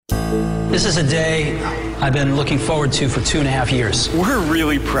This is a day I've been looking forward to for 2.5 years. We're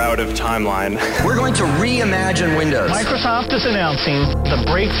really proud of Timeline. We're going to reimagine Windows. Microsoft is announcing the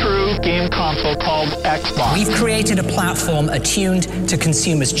breakthrough game console called Xbox. We've created a platform attuned to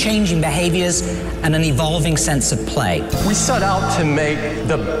consumers' changing behaviors and an evolving sense of play. We set out to make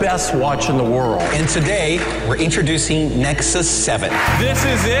the best watch in the world. And today, we're introducing Nexus 7. This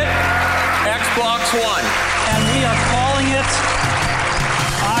is it, Xbox One. And we are calling it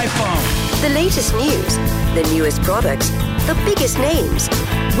iPhone. The latest news, the newest products, the biggest names.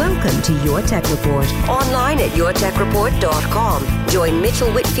 Welcome to Your Tech Report. Online at YourTechReport.com. Join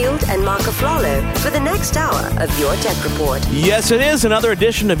Mitchell Whitfield and Mark Aflalo for the next hour of Your Tech Report. Yes, it is another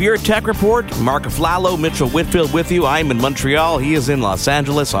edition of Your Tech Report. Mark Aflalo, Mitchell Whitfield with you. I'm in Montreal. He is in Los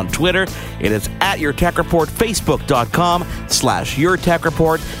Angeles. On Twitter, it is at Your Tech Report. Facebook.com/Your Tech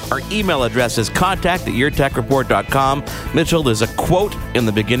Report. Our email address is contact@YourTechReport.com. Mitchell, there's a quote in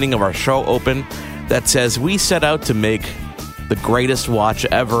the beginning of our show open that says, "We set out to make the greatest watch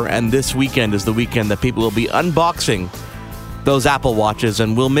ever, and this weekend is the weekend that people will be unboxing those Apple Watches,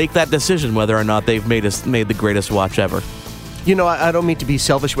 and we'll make that decision whether or not they've made the greatest watch ever." You know, I don't mean to be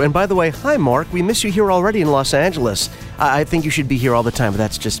selfish. And by the way, hi, Mark. We miss you here already in Los Angeles. I think you should be here all the time, but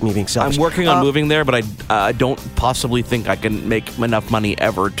that's just me being selfish. I'm working on moving there, but I don't possibly think I can make enough money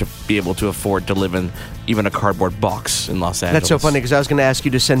ever to be able to afford to live in even a cardboard box in Los Angeles. That's so funny, because I was going to ask you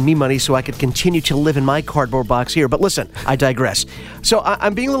to send me money so I could continue to live in my cardboard box here. But listen, I digress. So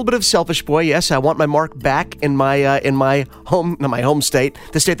I'm being a little bit of a selfish boy. Yes, I want my Mark back in my home state,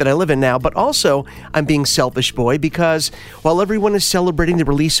 the state that I live in now. But also, I'm being selfish boy because while everyone is celebrating the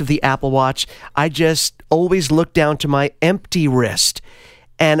release of the Apple Watch, I just always look down to my empty wrist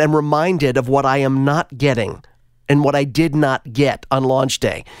and am reminded of what I am not getting and what I did not get on launch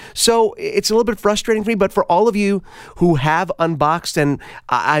day. So it's a little bit frustrating for me, but for all of you who have unboxed, and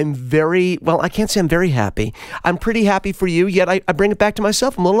I'm very, well, I can't say I'm very happy. I'm pretty happy for you, yet I bring it back to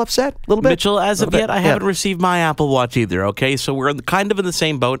myself. I'm a little upset, a little bit. Mitchell, as of yet, I haven't received my Apple Watch either, okay? So we're kind of in the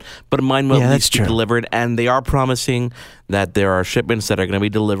same boat, but mine will at least be delivered, and they are promising that there are shipments that are going to be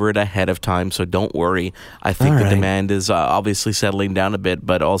delivered ahead of time, so don't worry. I think the demand is obviously settling down a bit,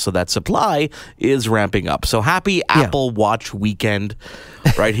 but also that supply is ramping up. So happy Apple Watch weekend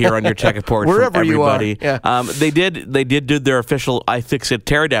right here on Your Tech Report. Wherever from everybody. You are. They did do their official iFixit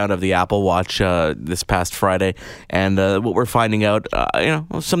teardown of the Apple Watch this past Friday, and what we're finding out,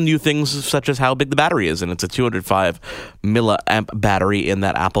 some new things such as how big the battery is, and it's a 205 milliamp battery in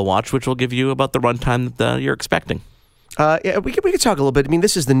that Apple Watch, which will give you about the runtime that you're expecting. We could talk a little bit. I mean,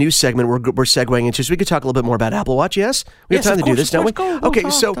 this is the news segment we're segueing into, so we could talk a little bit more about Apple Watch. Yes, we have time to do this, don't we? Okay,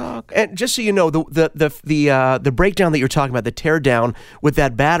 so and just so you know, the breakdown that you're talking about, the teardown with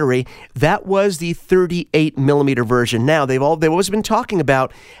that battery, that was the 38 millimeter version. Now they've always been talking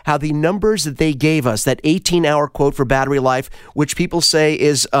about how the numbers that they gave us, that 18-hour quote for battery life, which people say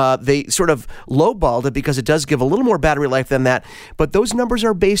is they sort of lowballed it because it does give a little more battery life than that. But those numbers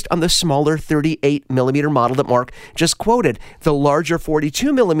are based on the smaller 38 millimeter model that Mark just quoted. The larger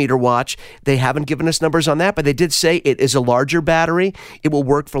 42 millimeter watch, they haven't given us numbers on that, but they did say it is a larger battery. It will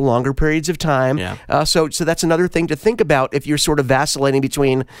work for longer periods of time. Yeah. So that's another thing to think about if you're sort of vacillating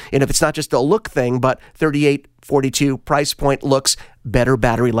between, if it's not just a look thing, but 38, 42 price point looks better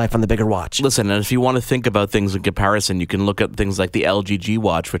battery life on the bigger watch. Listen, and if you want to think about things in comparison, you can look at things like the LG G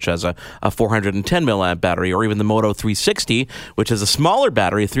Watch, which has a 410 milliamp battery, or even the Moto 360, which has a smaller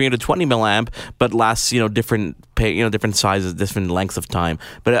battery, 320 milliamp, but lasts different sizes, different lengths of time.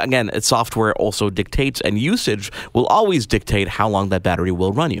 But again, software also dictates, and usage will always dictate how long that battery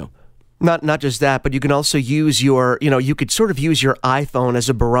will run you. Not just that, but you can also use your, you could sort of use your iPhone as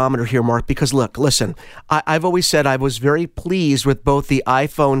a barometer here, Mark, because listen, I've always said I was very pleased with both the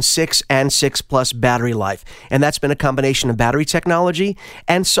iPhone 6 and 6 Plus battery life, and that's been a combination of battery technology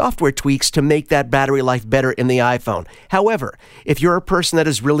and software tweaks to make that battery life better in the iPhone. However, if you're a person that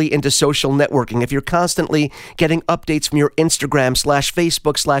is really into social networking, if you're constantly getting updates from your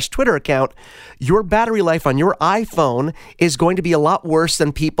Instagram/Facebook/Twitter account, your battery life on your iPhone is going to be a lot worse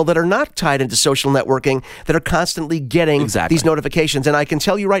than people that are not tied into social networking, that are constantly getting these notifications. And I can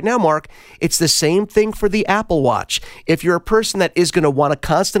tell you right now, Mark, it's the same thing for the Apple Watch. If you're a person that is going to want to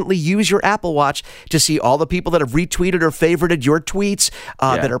constantly use your Apple Watch to see all the people that have retweeted or favorited your tweets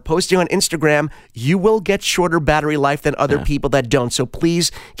that are posting on Instagram, you will get shorter battery life than other people that don't. So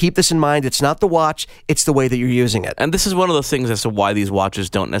please keep this in mind. It's not the watch, it's the way that you're using it. And this is one of those things as to why these watches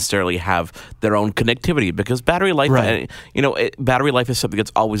don't necessarily have their own connectivity, because battery life, battery life is something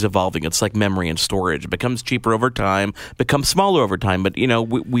that's always evolving. moving. It's like memory and storage. It becomes cheaper over time, becomes smaller over time. But,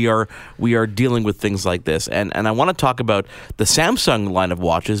 we are dealing with things like this. And I want to talk about the Samsung line of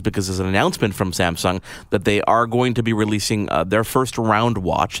watches because there's an announcement from Samsung that they are going to be releasing their first round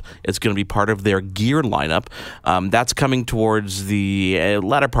watch. It's going to be part of their Gear lineup. That's coming towards the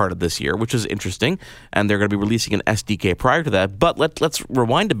latter part of this year, which is interesting. And they're going to be releasing an SDK prior to that. But let's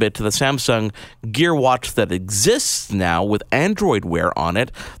rewind a bit to the Samsung Gear watch that exists now with Android Wear on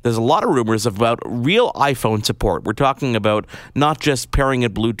it. There's a lot of rumors about real iPhone support. We're talking about not just pairing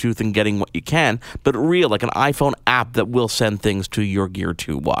it Bluetooth and getting what you can, but real, like an iPhone app that will send things to your Gear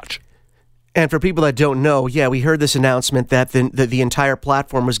 2 watch. And for people that don't know, we heard this announcement that the entire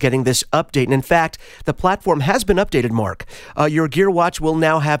platform was getting this update. And in fact, the platform has been updated, Mark. Your Gear Watch will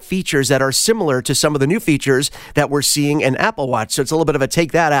now have features that are similar to some of the new features that we're seeing in Apple Watch. So it's a little bit of a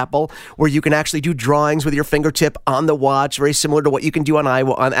take that, Apple, where you can actually do drawings with your fingertip on the watch, very similar to what you can do on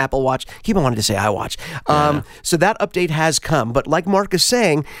Apple Watch. Keep on wanting to say iWatch. So that update has come. But like Mark is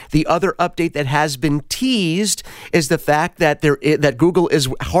saying, the other update that has been teased is the fact that that Google is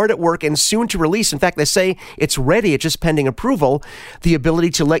hard at work and soon to release. In fact, they say it's ready. It's just pending approval. The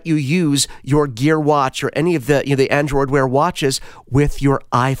ability to let you use your Gear Watch or any of the Android Wear watches with your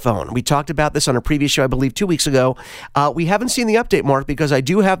iPhone. We talked about this on a previous show, I believe, 2 weeks ago. We haven't seen the update, Mark, because I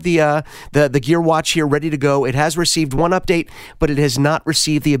do have the Gear Watch here ready to go. It has received one update, but it has not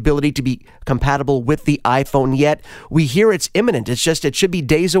received the ability to be compatible with the iPhone yet. We hear it's imminent. It's just it should be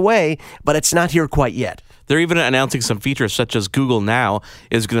days away, but it's not here quite yet. They're even announcing some features such as Google Now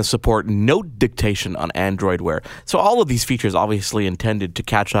is going to support note dictation on Android Wear. So all of these features obviously intended to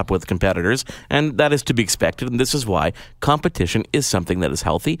catch up with competitors, and that is to be expected. And this is why competition is something that is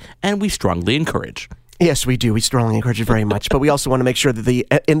healthy and we strongly encourage. Yes, we do. We strongly encourage it very much. But we also want to make sure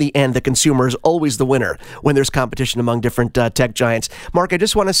that in the end, the consumer is always the winner when there's competition among different tech giants. Mark, I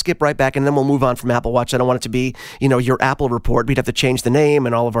just want to skip right back, and then we'll move on from Apple Watch. I don't want it to be, your Apple report. We'd have to change the name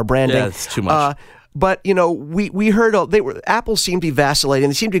and all of our branding. Yeah, it's too much. But, we heard Apple seemed to be vacillating.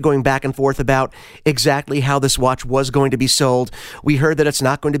 They seemed to be going back and forth about exactly how this watch was going to be sold. We heard that it's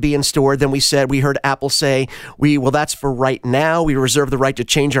not going to be in store. Then we heard Apple say, well, that's for right now. We reserve the right to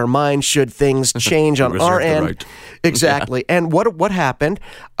change our minds should things change on our end. Right. Exactly. Yeah. And what happened?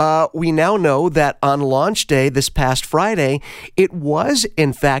 We now know that on launch day, this past Friday, it was,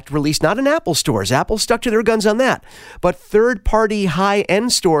 in fact, released not in Apple stores. Apple stuck to their guns on that. But third-party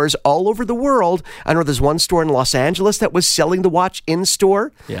high-end stores all over the world. I know there's one store in Los Angeles that was selling the watch in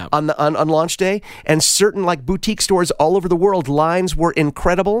store on launch day, and certain boutique stores all over the world. Lines were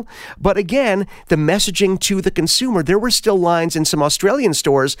incredible, but again, the messaging to the consumer, there were still lines in some Australian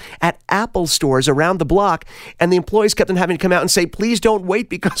stores at Apple stores around the block, and the employees kept on having to come out and say, "Please don't wait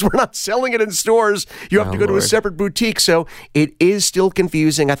because we're not selling it in stores. You have to go to a separate boutique." So it is still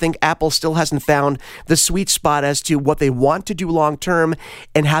confusing. I think Apple still hasn't found the sweet spot as to what they want to do long term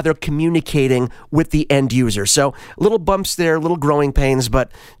and how they're communicating with the end user. So little bumps there, little growing pains, but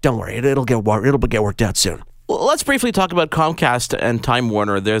don't worry, it'll get worked out soon. Well, let's briefly talk about Comcast and Time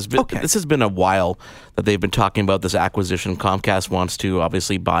Warner. This has been a while that they've been talking about this acquisition. Comcast wants to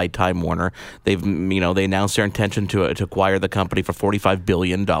obviously buy Time Warner. They announced their intention to acquire the company for $45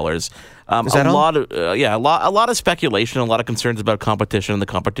 billion. A lot of speculation, a lot of concerns about competition in the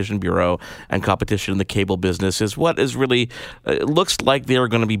Competition Bureau and competition in the cable business is what is really looks like they're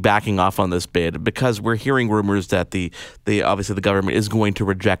going to be backing off on this bid because we're hearing rumors that the government is going to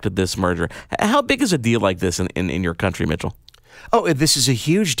reject this merger. How big is a deal like this in your country, Mitchell? Oh, this is a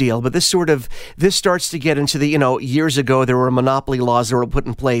huge deal, but this starts to get into the, years ago there were monopoly laws that were put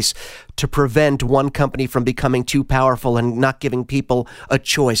in place to prevent one company from becoming too powerful and not giving people a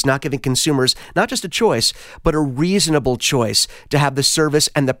choice, not giving consumers not just a choice, but a reasonable choice to have the service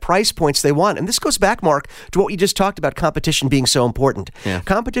and the price points they want. And this goes back, Mark, to what we just talked about, competition being so important. Yeah.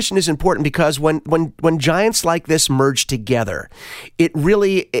 Competition is important because when giants like this merge together, it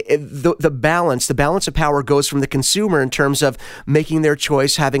really, the balance of power goes from the consumer in terms of making their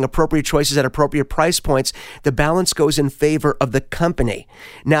choice, having appropriate choices at appropriate price points. The balance goes in favor of the company.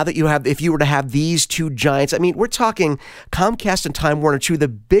 Now that if you were to have these two giants, I mean, we're talking Comcast and Time Warner, two of the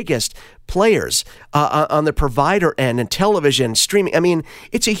biggest players on the provider end and television, streaming. I mean,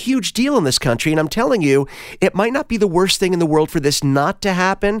 it's a huge deal in this country. And I'm telling you, it might not be the worst thing in the world for this not to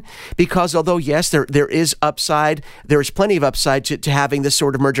happen because although, yes, there is upside, there is plenty of upside to having this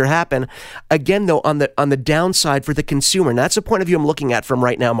sort of merger happen. Again, though, on the downside for the consumer, and that's a point of view I'm looking at from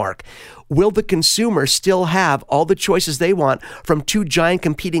right now, Mark. Will the consumer still have all the choices they want from two giant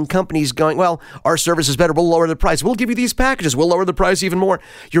competing companies going, well, our service is better, we'll lower the price. We'll give you these packages, we'll lower the price even more.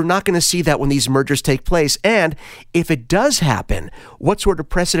 You're not going to see see that when these mergers take place? And if it does happen, what sort of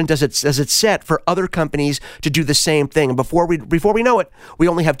precedent does it set for other companies to do the same thing? And before we know it, we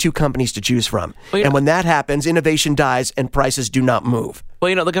only have two companies to choose from. Well, and when that happens, innovation dies and prices do not move.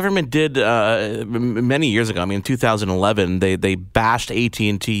 Well, the government did many years ago. I mean, in 2011, they bashed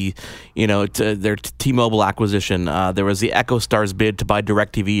AT&T, to their T-Mobile acquisition. There was the EchoStar's bid to buy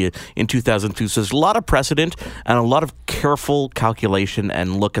DirecTV in 2002. So there's a lot of precedent and a lot of careful calculation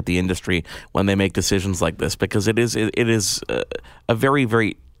and look at the industry when they make decisions like this, because it is a very,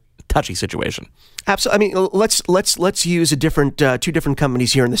 very touchy situation. Absolutely. I mean, let's use two different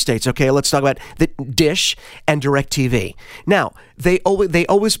companies here in the States. Okay, let's talk about the Dish and DirecTV. Now, they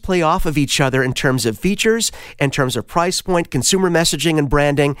always play off of each other in terms of features, in terms of price point, consumer messaging, and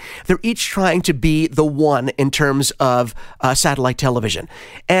branding. They're each trying to be the one in terms of satellite television.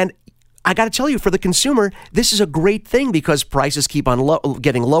 And I got to tell you, for the consumer, this is a great thing because prices keep on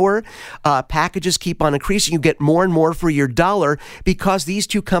getting lower, packages keep on increasing. You get more and more for your dollar because these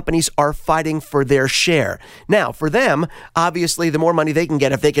two companies are fighting for their share. Now, for them, obviously, the more money they can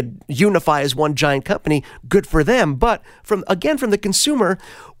get, if they could unify as one giant company, good for them. But from the consumer,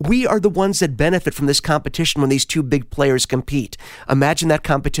 we are the ones that benefit from this competition when these two big players compete. Imagine that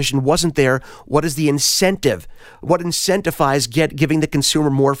competition wasn't there. What is the incentive? What incentivizes giving the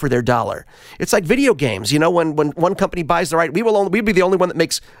consumer more for their dollar? It's like video games. When one company buys the right, we'll be the only one that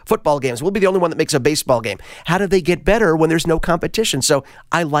makes football games. We'll be the only one that makes a baseball game. How do they get better when there's no competition? So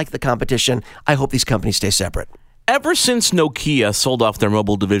I like the competition. I hope these companies stay separate. Ever since Nokia sold off their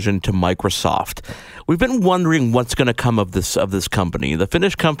mobile division to Microsoft, we've been wondering what's going to come of this company. The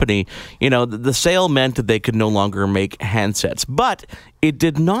Finnish company, the sale meant that they could no longer make handsets, but it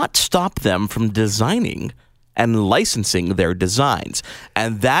did not stop them from designing and licensing their designs.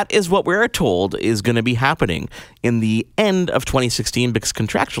 And that is what we're told is going to be happening in the end of 2016, because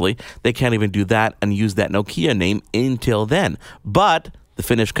contractually they can't even do that and use that Nokia name until then. But the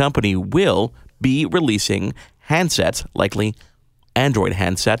Finnish company will be releasing handsets, likely Android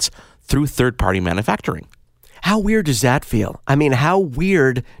handsets, through third-party manufacturing. How weird does that feel? I mean, how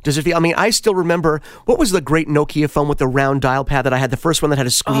weird does it feel? I mean, I still remember, what was the great Nokia phone with the round dial pad that I had, the first one that had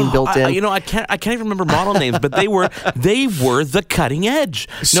a screen built in? I can't even remember model names, but they were the cutting edge.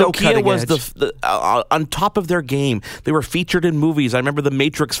 So Nokia was the on top of their game. They were featured in movies. I remember the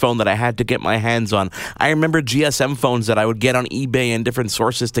Matrix phone that I had to get my hands on. I remember GSM phones that I would get on eBay and different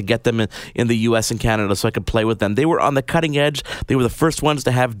sources to get them in the US and Canada so I could play with them. They were on the cutting edge. They were the first ones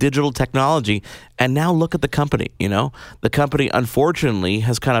to have digital technology. And now look at the company. The company, unfortunately,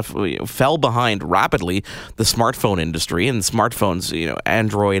 has kind of fell behind rapidly the smartphone industry, and smartphones,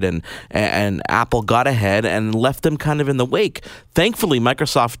 Android and Apple got ahead and left them kind of in the wake. Thankfully,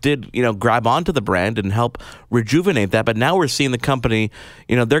 Microsoft did, grab onto the brand and help rejuvenate that. But now we're seeing the company,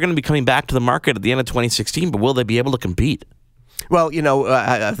 they're going to be coming back to the market at the end of 2016, but will they be able to compete? Well,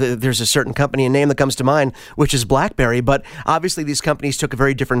 there's a certain company, a name that comes to mind, which is BlackBerry. But obviously, these companies took a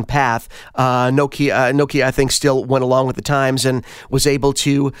very different path. Nokia, I think, still went along with the times and was able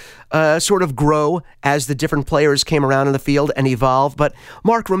to sort of grow as the different players came around in the field and evolve. But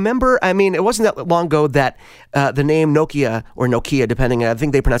Mark, remember, I mean, it wasn't that long ago that the name Nokia, or Nokia, depending, I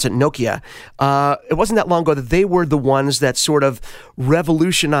think they pronounce it Nokia. It wasn't that long ago that they were the ones that sort of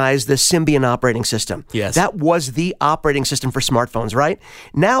revolutionized the Symbian operating system. Yes. That was the operating system for smartphones, right?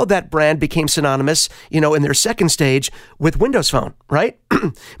 Now that brand became synonymous, in their second stage with Windows Phone, right?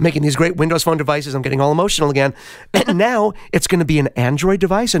 Making these great Windows Phone devices. I'm getting all emotional again. And now it's going to be an Android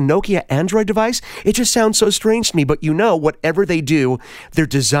device, a Nokia Android device. It just sounds so strange to me, but whatever they do, their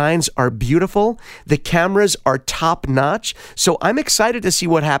designs are beautiful. The cameras are top notch. So I'm excited to see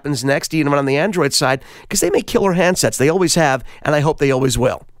what happens next, even on the Android side, because they make killer handsets. They always have, and I hope they always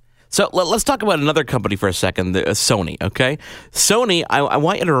will. So let's talk about another company for a second, Sony, okay? Sony, I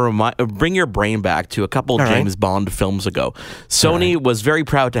want you to bring your brain back to a couple James Bond films ago. Sony was very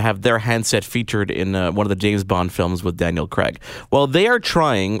proud to have their handset featured in one of the James Bond films with Daniel Craig. Well, they are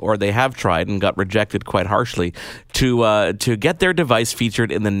trying, or they have tried and got rejected quite harshly, to get their device featured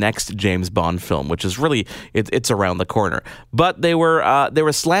in the next James Bond film, which is really, it's around the corner. But they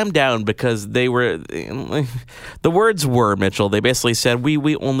were slammed down because they were, the words were, Mitchell, they basically said,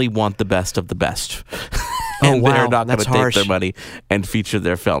 we only want the best of the best. And they're not going to take their money and feature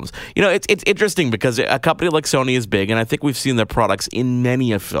their films. It's interesting because a company like Sony is big, and I think we've seen their products in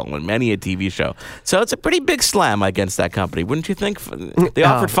many a film and many a TV show. So it's a pretty big slam against that company, wouldn't you think? They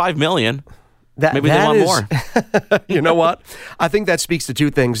offered $5 million. Maybe they want more. You know what? I think that speaks to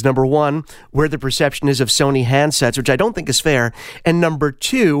two things. Number one, where the perception is of Sony handsets, which I don't think is fair. And number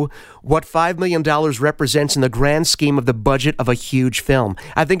two, what $5 million represents in the grand scheme of the budget of a huge film.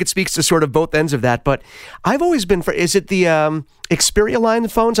 I think it speaks to sort of both ends of that, but I've always been for, is it the Xperia line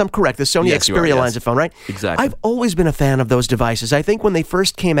of phones? I'm correct. The Sony Xperia lines of phone, right? Exactly. I've always been a fan of those devices. I think when they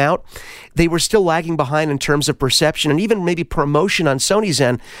first came out, they were still lagging behind in terms of perception and even maybe promotion on Sony's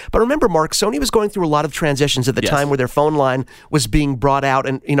end. But remember, Mark, Sony was going through a lot of transitions at the time where their phone line was being brought out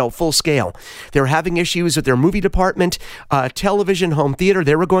and, full scale. They were having issues with their movie department, television, home theater.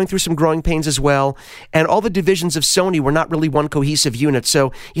 They were going through some growing pains as well. And all the divisions of Sony were not really one cohesive unit.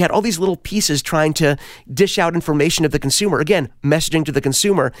 So you had all these little pieces trying to dish out information to the consumer. Again, messaging to the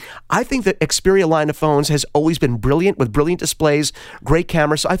consumer. I think the Xperia line of phones has always been brilliant with brilliant displays, great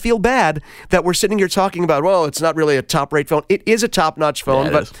cameras. So I feel bad that we're sitting here talking about, well, it's not really a top-rate phone. It is a top-notch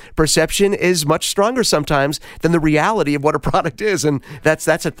phone, but perception is much stronger sometimes than the reality of what a product is, and that's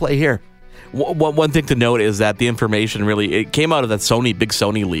at play here. One thing to note is that the information it came out of that big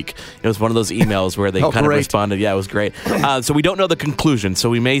Sony leak. It was one of those emails where they kind of responded. Yeah, it was great. So we don't know the conclusion. So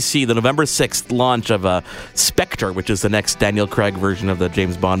we may see the November 6th launch of Spectre, which is the next Daniel Craig version of the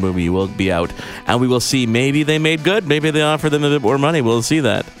James Bond movie, will be out. And we will see maybe they made good. Maybe they offer them a bit more money. We'll see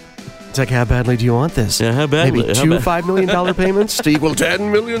that. It's like, how badly do you want this? Yeah, how badly? Maybe two $5 million payments to equal $10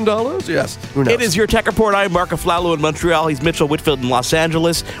 million? Yes. Who knows? It is Your Tech Report. I'm Mark Aflalo in Montreal. He's Mitchell Whitfield in Los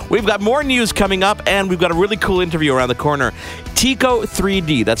Angeles. We've got more news coming up, and we've got a really cool interview around the corner. Tico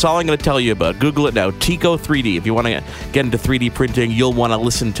 3D. That's all I'm going to tell you about. Google it now. Tico 3D. If you want to get into 3D printing, you'll want to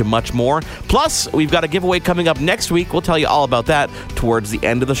listen to much more. Plus, we've got a giveaway coming up next week. We'll tell you all about that towards the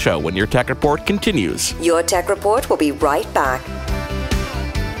end of the show when Your Tech Report continues. Your Tech Report will be right back.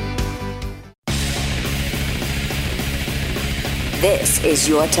 This is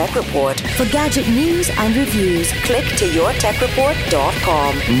Your Tech Report. For gadget news and reviews, click to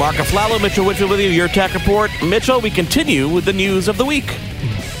YourTechReport.com. Mark Aflalo, Mitchell Whitfield with you, Your Tech Report. Mitchell, we continue with the news of the week.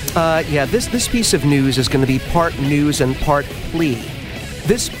 This piece of news is going to be part news and part plea.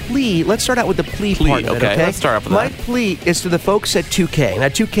 This plea, let's start out with the plea part of it, okay? Let's start off with My that. plea is to the folks at 2K. Now,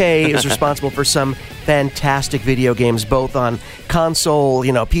 2K is responsible for some fantastic video games, both on console,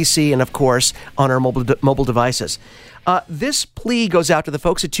 PC, and, of course, on our mobile devices. This plea goes out to the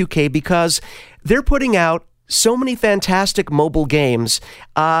folks at 2K because they're putting out so many fantastic mobile games.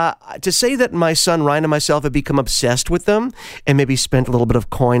 To say that my son Ryan and myself have become obsessed with them and maybe spent a little bit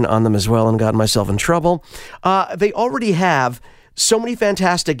of coin on them as well and gotten myself in trouble, they already have so many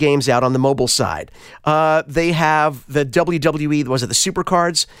fantastic games out on the mobile side. They have the WWE, was it the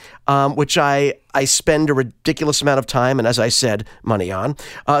Supercards, which I spend a ridiculous amount of time and, as I said, money on.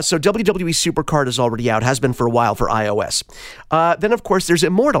 So WWE Supercard is already out, has been for a while for iOS. Then, of course, there's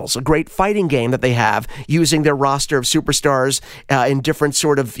Immortals, a great fighting game that they have using their roster of superstars in different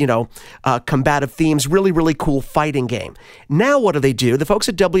sort of, combative themes. Really, really cool fighting game. Now what do? The folks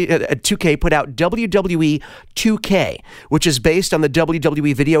at 2K put out WWE 2K, which is based on the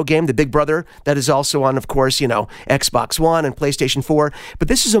WWE video game, the Big Brother, that is also on, of course, Xbox One and PlayStation 4. But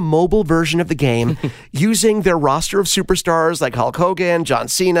this is a mobile version of the game using their roster of superstars like Hulk Hogan, John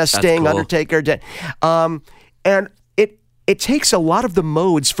Cena, Sting, Undertaker, and it takes a lot of the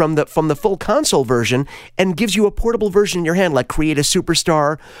modes from the full console version and gives you a portable version in your hand, like Create a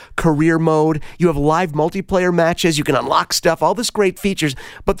Superstar, Career Mode. You have live multiplayer matches. You can unlock stuff, all this great features.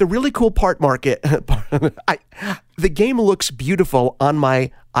 But the really cool part, Mark, the game looks beautiful on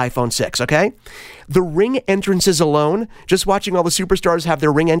my iPhone 6, okay? The ring entrances alone, just watching all the superstars have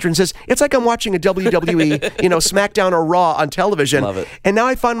their ring entrances, it's like I'm watching a WWE, SmackDown or Raw on television. Love it. And now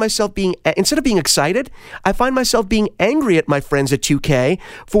I find myself instead of being excited, I find myself being angry at my friends at 2K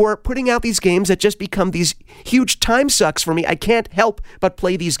for putting out these games that just become these huge time sucks for me. I can't help but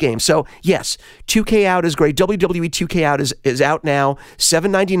play these games. So, yes, 2K Out is great. WWE 2K Out is out now,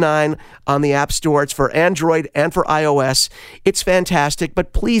 $7.99 on the App Store. It's for Android and for iOS. It's fantastic,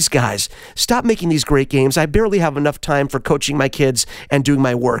 but please, guys, stop making these great games. I barely have enough time for coaching my kids and doing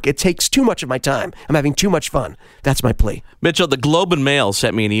my work. It takes too much of my time. I'm having too much fun. That's my plea. Mitchell, the Globe and Mail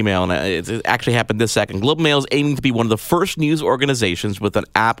sent me an email, and it actually happened this second. Globe and Mail is aiming to be one of the first news organizations with an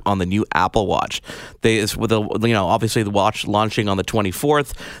app on the new Apple Watch. Obviously the watch launching on the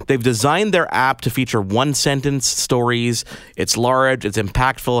 24th. They've designed their app to feature one-sentence stories. It's large, it's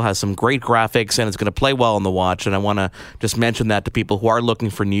impactful, has some great graphics, and it's going to play well on the watch. And I want to just mention that to people who are looking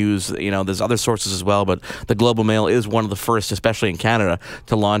for news. There's other sources as well, but the Globe and Mail is one of the first, especially in Canada,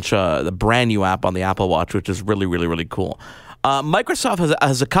 to launch the brand new app on the Apple Watch, which is really, really, really cool. Microsoft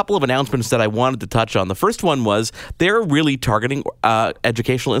has a couple of announcements that I wanted to touch on. The first one was they're really targeting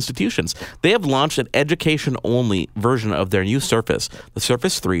educational institutions. They have launched an education-only version of their new Surface, the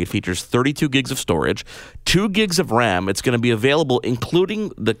Surface 3. It features 32 gigs of storage, 2 gigs of RAM. It's going to be available including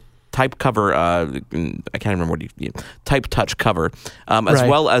the type cover. I can't remember what type touch cover, as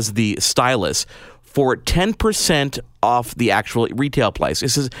well as the stylus for 10% off the actual retail price.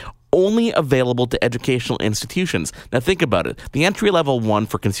 This is only available to educational institutions. Now think about it. The entry-level one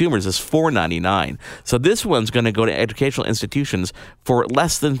for consumers is $499. So this one's going to go to educational institutions for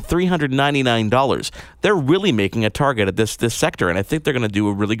less than $399. They're really making a target at this sector, and I think they're going to do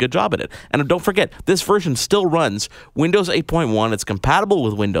a really good job at it. And don't forget, this version still runs Windows 8.1. It's compatible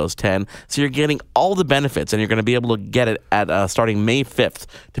with Windows 10, so you're getting all the benefits, and you're going to be able to get it at starting May 5th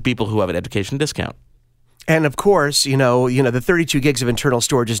to people who have an education discount. And of course, the 32 gigs of internal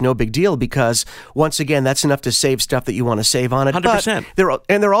storage is no big deal because, once again, that's enough to save stuff that you want to save on it. 100%. But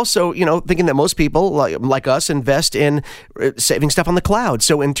they're also, thinking that most people like us invest in saving stuff on the cloud.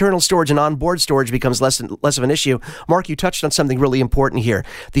 So internal storage and onboard storage becomes less of an issue. Mark, you touched on something really important here: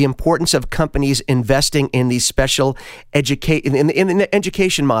 the importance of companies investing in these special in the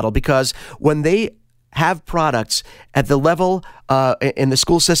education model, because when they have products at the level in the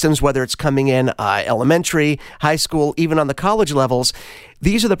school systems, whether it's coming in elementary, high school, even on the college levels,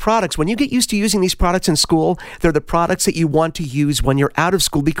 these are the products. When you get used to using these products in school, they're the products that you want to use when you're out of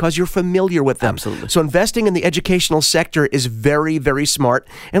school because you're familiar with them. Absolutely. So investing in the educational sector is very, very smart.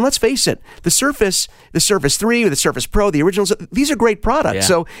 And let's face it, the Surface 3, or the Surface Pro, the originals, these are great products. Yeah.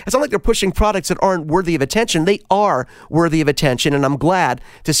 So it's not like they're pushing products that aren't worthy of attention. They are worthy of attention, and I'm glad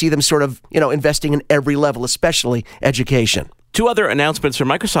to see them sort of, investing in every level, especially education. Two other announcements from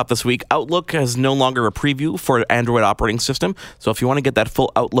Microsoft this week. Outlook is no longer a preview for Android operating system. So if you want to get that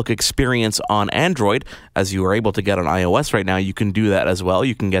full Outlook experience on Android, as you are able to get on iOS right now, you can do that as well.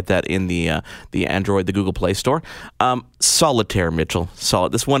 You can get that in the Android, the Google Play Store. Solitaire, Mitchell.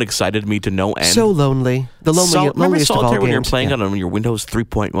 This one excited me to no end. So lonely. The loneliest remember of all Solitaire games. When you're playing it on your Windows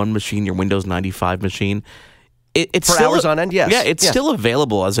 3.1 machine, your Windows 95 machine? It's for still hours on end, yes. Yeah, it's still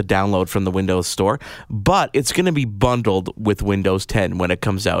available as a download from the Windows Store, but it's going to be bundled with Windows 10 when it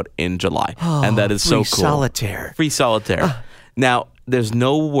comes out in July. And that is so cool. Free Solitaire. Now, there's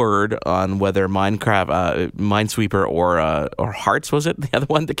no word on whether Minesweeper or Hearts, was it? The other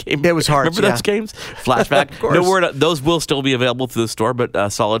one that came? It was Hearts, Remember those games? Flashback? Of No word. Those will still be available through the store,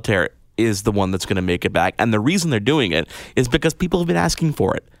 but Solitaire is the one that's going to make it back. And the reason they're doing it is because people have been asking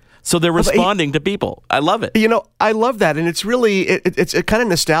for it. So they're responding to people. I love it. I love that. And it's really, it's kind of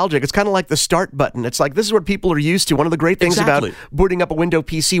nostalgic. It's kind of like the start button. It's like, this is what people are used to. One of the great things about booting up a Windows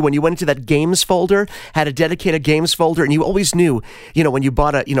PC, when you went into that games folder, had a dedicated games folder, and you always knew, when you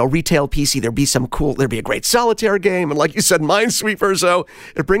bought a, retail PC, there'd be a great Solitaire game. And like you said, Minesweeper. So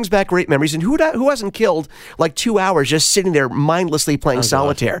it brings back great memories. And who hasn't killed like 2 hours just sitting there mindlessly playing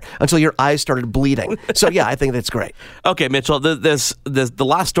Solitaire until your eyes started bleeding? So yeah, I think that's great. Okay, Mitchell, the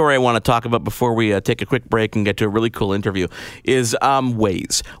last story I want to talk about before we take a quick break and get to a really cool interview is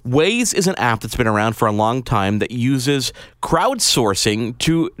Waze. Waze is an app that's been around for a long time that uses crowdsourcing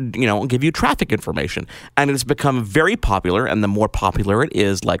to, give you traffic information. And it's become very popular, and the more popular it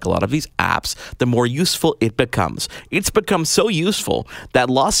is, like a lot of these apps, the more useful it becomes. It's become so useful that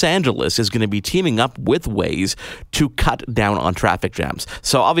Los Angeles is going to be teaming up with Waze to cut down on traffic jams.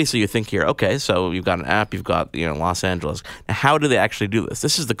 So obviously you think here, okay, so you've got an app, you've got, Los Angeles. Now, how do they actually do this?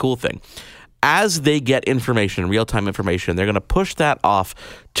 This is the cool thing. As they get information, real-time information, they're going to push that off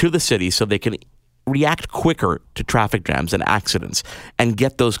to the city so they can react quicker to traffic jams and accidents and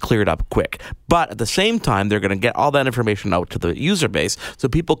get those cleared up quick. But at the same time, they're going to get all that information out to the user base so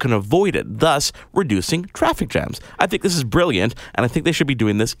people can avoid it, thus reducing traffic jams. I think this is brilliant, and I think they should be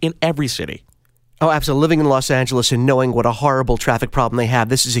doing this in every city. Oh, absolutely. Living in Los Angeles and knowing what a horrible traffic problem they have,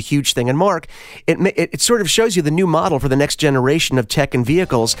 this is a huge thing. And Mark, it sort of shows you the new model for the next generation of tech and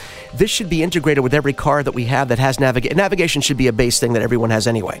vehicles. This should be integrated with every car that we have that has navigation. Navigation should be a base thing that everyone has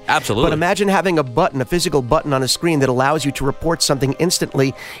anyway. Absolutely. But imagine having a physical button on a screen that allows you to report something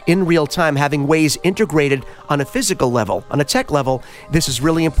instantly in real time, having Waze integrated on a physical level, on a tech level. This is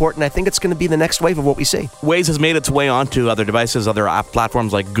really important. I think it's going to be the next wave of what we see. Waze has made its way onto other devices, other app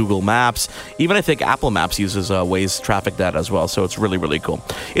platforms like Google Maps. Even I think Apple Maps uses Waze traffic data as well, so it's really, really cool.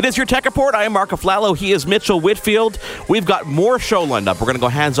 It is your Tech Report. I am Mark Aflalo. He is Mitchell Whitfield. We've got more show lined up. We're going to go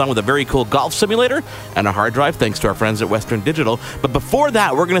hands-on with a very cool golf simulator and a hard drive, thanks to our friends at Western Digital. But before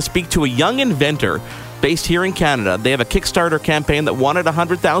that, we're going to speak to a young inventor based here in Canada. They have a Kickstarter campaign that wanted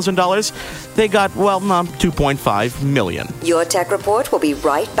 $100,000. They got, $2.5 million. Your Tech Report will be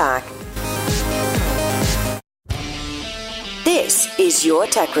right back. This is Your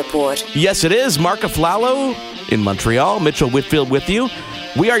Tech Report. Yes, it is. Mark Aflalo in Montreal. Mitchell Whitfield with you.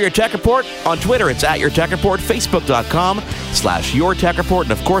 We are Your Tech Report. On Twitter, it's at Your Tech Report. Facebook.com yourtechreport,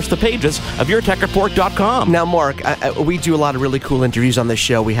 and of course the pages of yourtechreport.com. Now, Mark, we do a lot of really cool interviews on this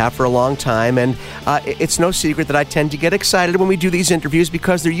show. We have for a long time, and it's no secret that I tend to get excited when we do these interviews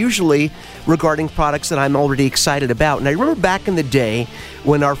because they're usually regarding products that I'm already excited about. And I remember back in the day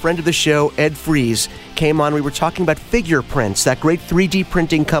when our friend of the show, Ed Fries, came on, we were talking about Figure Prints, that great 3D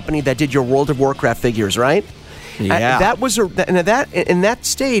printing company that did your World of Warcraft figures, right? Yeah. That was in that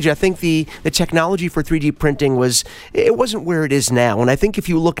stage. I think the technology for 3D printing wasn't where it is now. And I think if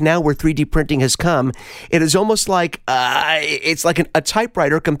you look now where 3D printing has come, it is almost like it's like a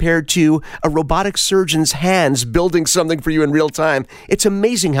typewriter compared to a robotic surgeon's hands building something for you in real time. It's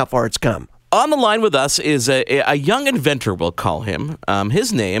amazing how far it's come. On the line with us is a young inventor, we'll call him.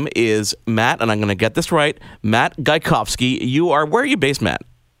 His name is Matt, and I'm going to get this right, Matt Gajkowski. Where are you based, Matt?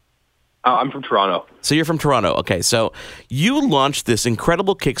 I'm from Toronto. So you're from Toronto. Okay, so you launched this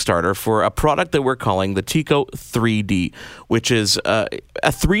incredible Kickstarter for a product that we're calling the Tico 3D, which is a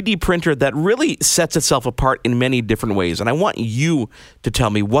 3D printer that really sets itself apart in many different ways. And I want you to tell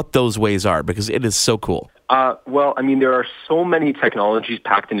me what those ways are, because it is so cool. Well, I mean, there are so many technologies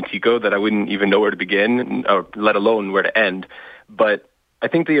packed into Tico that I wouldn't even know where to begin, or let alone where to end. But I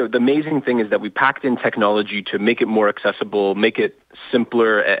think the amazing thing is that we packed in technology to make it more accessible, make it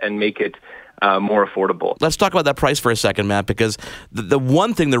simpler, and make it more affordable. Let's talk about that price for a second, Matt, because the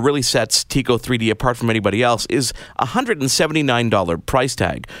one thing that really sets Tico 3D apart from anybody else is a $179 price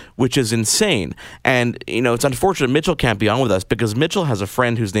tag, which is insane. And, it's unfortunate Mitchell can't be on with us because Mitchell has a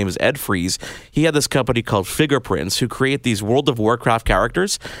friend whose name is Ed Fries. He had this company called Figure Prints who create these World of Warcraft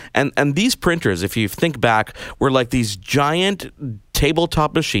characters. And these printers, if you think back, were like these giant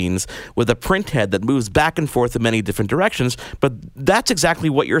tabletop machines with a print head that moves back and forth in many different directions. But that's exactly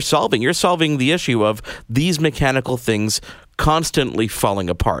what you're solving. You're solving the issue of these mechanical things constantly falling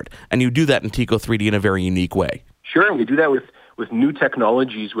apart. And you do that in Tico 3D in a very unique way. Sure, and we do that with new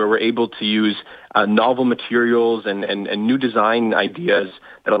technologies where we're able to use novel materials and new design ideas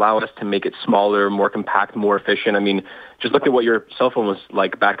that allow us to make it smaller, more compact, more efficient. I mean, just look at what your cell phone was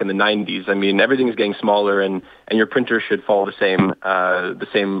like back in the 90s. I mean, everything is getting smaller, and your printer should follow the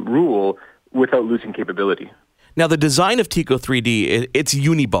same rule without losing capability. Now, the design of Tico 3D, it's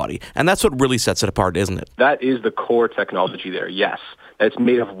unibody, and that's what really sets it apart, isn't it? That is the core technology there, yes. It's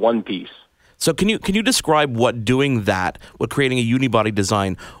made of one piece. So can you describe what creating a unibody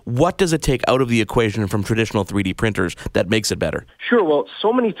design, what does it take out of the equation from traditional 3D printers that makes it better? Sure. Well,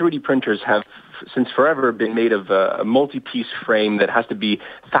 so many 3D printers have since forever been made of a multi-piece frame that has to be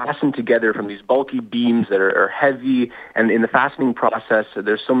fastened together from these bulky beams that are heavy. And in the fastening process,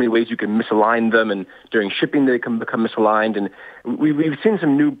 there's so many ways you can misalign them. And during shipping, they can become misaligned. And we've seen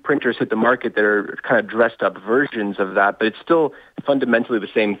some new printers hit the market that are kind of dressed up versions of that, but it's still fundamentally the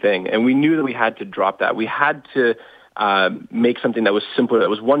same thing. And we knew that we had to drop that. We had to make something that was simpler, that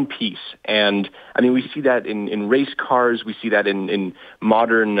was one piece. And I mean, we see that in race cars, we see that in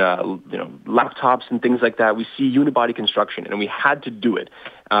modern laptops and things like that. We see unibody construction, and we had to do it.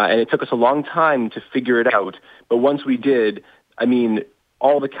 And it took us a long time to figure it out. But once we did, I mean,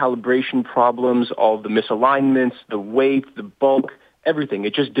 all the calibration problems, all the misalignments, the weight, the bulk, everything,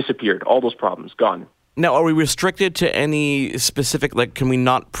 it just disappeared. All those problems, gone. Now, are we restricted to any specific, can we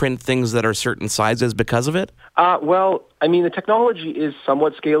not print things that are certain sizes because of it? Well, I mean, the technology is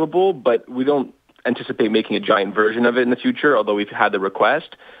somewhat scalable, but we don't anticipate making a giant version of it in the future, although we've had the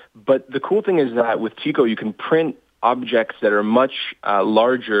request. But the cool thing is that with Tico, you can print objects that are much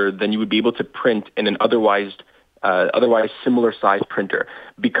larger than you would be able to print in an otherwise similar size printer.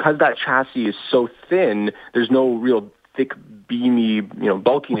 Because that chassis is so thin, there's no real thick, beamy,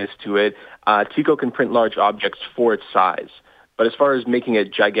 bulkiness to it. Tico can print large objects for its size. But as far as making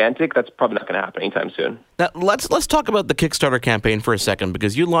it gigantic, that's probably not going to happen anytime soon. Now, let's talk about the Kickstarter campaign for a second,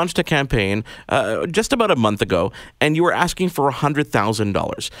 because you launched a campaign just about a month ago, and you were asking for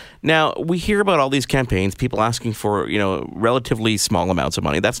 $100,000. Now, we hear about all these campaigns, people asking for relatively small amounts of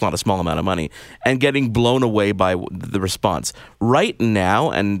money. That's not a small amount of money, and getting blown away by the response. Right now,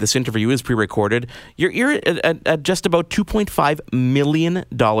 and this interview is pre-recorded, you're at just about $2.5 million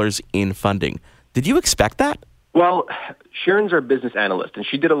in funding. Did you expect that? Well, Sharon's our business analyst, and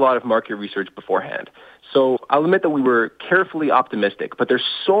she did a lot of market research beforehand. So I'll admit that we were carefully optimistic, but there's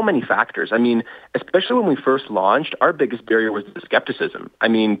so many factors. I mean, especially when we first launched, our biggest barrier was the skepticism. I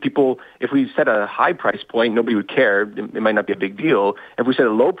mean, people, if we set a high price point, nobody would care. It might not be a big deal. If we set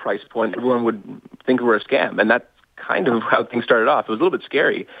a low price point, everyone would think we're a scam, and that's kind of how things started off. It was a little bit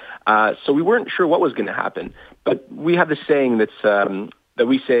scary. So we weren't sure what was going to happen. But we have this saying that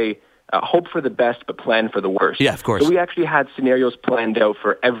we say, hope for the best, but plan for the worst. Yeah, of course. So we actually had scenarios planned out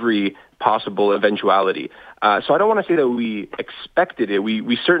for every possible eventuality. So I don't want to say that we expected it.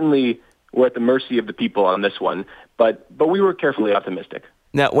 We certainly were at the mercy of the people on this one, but we were carefully optimistic.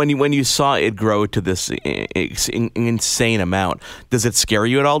 Now, when you saw it grow to this insane amount, does it scare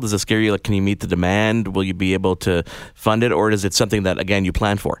you at all? Does it scare you? Like, can you meet the demand? Will you be able to fund it, or is it something that, again, you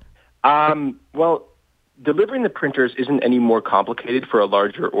plan for? Well, delivering the printers isn't any more complicated for a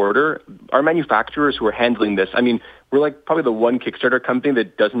larger order. Our manufacturers who are handling this, I mean, we're like probably the one Kickstarter company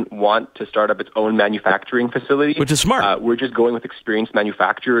that doesn't want to start up its own manufacturing facility. Which is smart. We're just going with experienced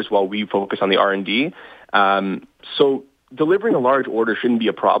manufacturers while we focus on the R&D. So delivering a large order shouldn't be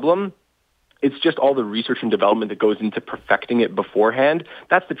a problem. It's just all the research and development that goes into perfecting it beforehand.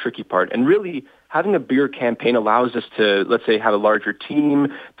 That's the tricky part. And really, having a bigger campaign allows us to, let's say, have a larger team,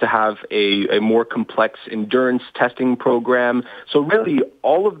 to have a more complex endurance testing program. So really,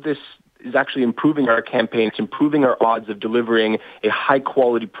 all of this is actually improving our campaign. It's improving our odds of delivering a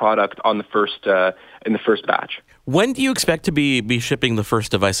high-quality product on the first in the first batch. When do you expect to be shipping the first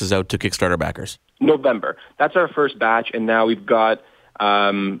devices out to Kickstarter backers? November. That's our first batch, and now we've got,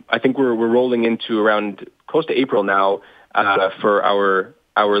 I think we're rolling into around close to April now for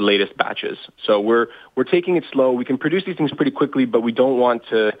our latest batches. So we're taking it slow. We can produce these things pretty quickly, but we don't want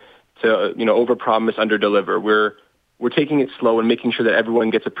to overpromise, underdeliver. We're taking it slow and making sure that everyone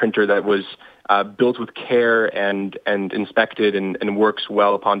gets a printer that was built with care and inspected and works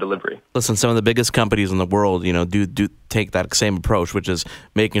well upon delivery. Listen, some of the biggest companies in the world, do take that same approach, which is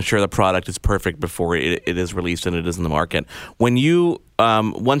making sure the product is perfect before it is released and it is in the market. When you,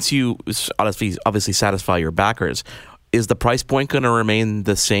 once you obviously satisfy your backers, is the price point going to remain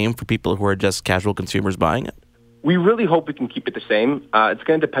the same for people who are just casual consumers buying it? We really hope we can keep it the same. It's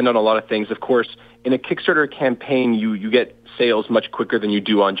going to depend on a lot of things. Of course, in a Kickstarter campaign, you get sales much quicker than you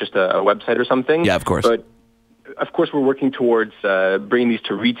do on just a website or something. Yeah, of course. But, of course, we're working towards bringing these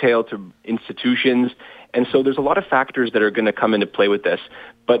to retail, to institutions. And so there's a lot of factors that are going to come into play with this.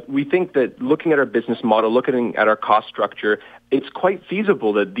 But we think that looking at our business model, looking at our cost structure, it's quite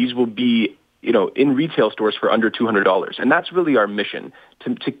feasible that these will be in retail stores for under $200. And that's really our mission,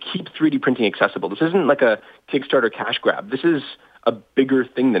 to keep 3D printing accessible. This isn't like a Kickstarter cash grab. This is a bigger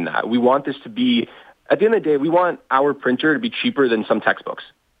thing than that. We want this to be, at the end of the day, we want our printer to be cheaper than some textbooks.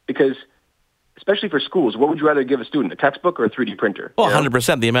 Because, especially for schools, what would you rather give a student, a textbook or a 3D printer? Well,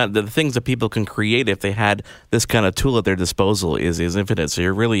 100%. The things that people can create if they had this kind of tool at their disposal is infinite. So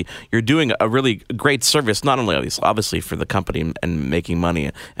you're doing a really great service, not only obviously for the company and making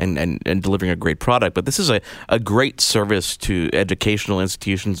money and delivering a great product, but this is a great service to educational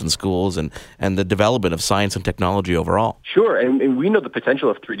institutions and schools and the development of science and technology overall. Sure, and we know the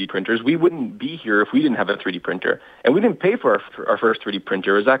potential of 3D printers. We wouldn't be here if we didn't have a 3D printer. And we didn't pay for our first 3D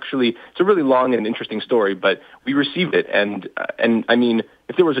printer. It's a really long and interesting story, but we received it, and I mean,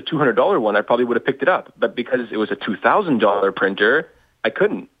 if there was a $200 one, I probably would have picked it up, but because it was a $2,000 printer, I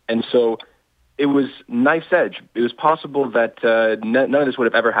couldn't, and so it was knife's edge. It was possible that none of this would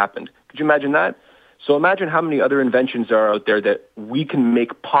have ever happened. Could you imagine that? So imagine how many other inventions are out there that we can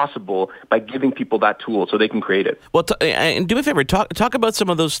make possible by giving people that tool so they can create it. Well, and do me a favor, talk about some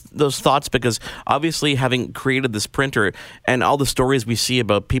of those thoughts, because obviously having created this printer and all the stories we see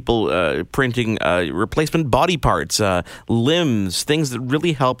about people printing replacement body parts, limbs, things that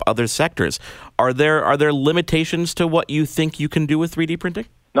really help other sectors, are there limitations to what you think you can do with 3D printing?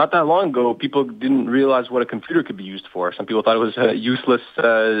 Not that long ago, people didn't realize what a computer could be used for. Some people thought it was a useless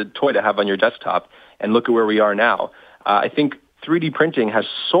toy to have on your desktop, and look at where we are now. I think 3D printing has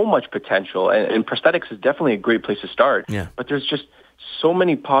so much potential, and prosthetics is definitely a great place to start. Yeah. But there's just so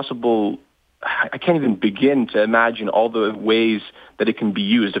many possible... I can't even begin to imagine all the ways that it can be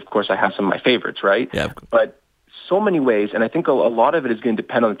used. Of course, I have some of my favorites, right? Yeah. But so many ways, and I think a lot of it is going to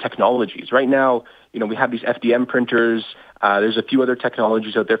depend on the technologies. Right now, we have these FDM printers. There's a few other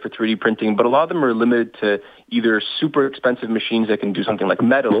technologies out there for 3D printing, but a lot of them are limited to either super expensive machines that can do something like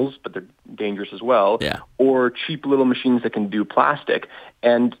metals, but they're dangerous as well, or cheap little machines that can do plastic.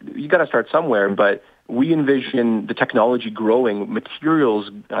 And you got to start somewhere, but we envision the technology growing,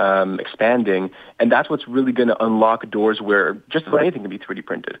 materials expanding, and that's what's really going to unlock doors where just about anything can be 3D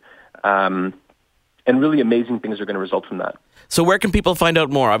printed. And really amazing things are going to result from that. So where can people find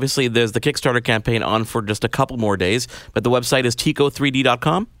out more? Obviously, there's the Kickstarter campaign on for just a couple more days, but the website is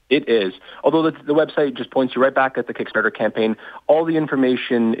tico3d.com? It is. Although the website just points you right back at the Kickstarter campaign. All the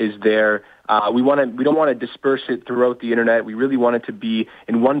information is there. We don't want to disperse it throughout the internet. We really want it to be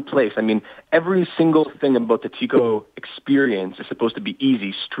in one place. I mean, every single thing about the Tico experience is supposed to be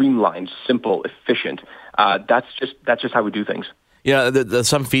easy, streamlined, simple, efficient. That's just how we do things. Yeah, the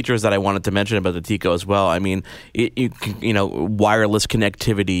some features that I wanted to mention about the Tico as well. I mean, wireless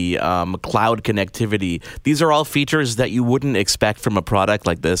connectivity, cloud connectivity. These are all features that you wouldn't expect from a product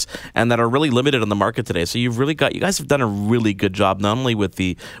like this, and that are really limited on the market today. So you guys have done a really good job, not only with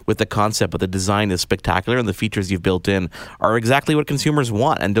the concept, but the design is spectacular, and the features you've built in are exactly what consumers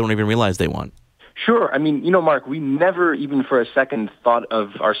want and don't even realize they want. Sure. I mean, Mark, we never even for a second thought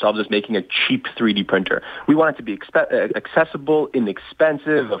of ourselves as making a cheap 3D printer. We want it to be accessible,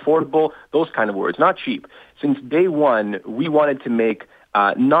 inexpensive, affordable, those kind of words, not cheap. Since day one, we wanted to make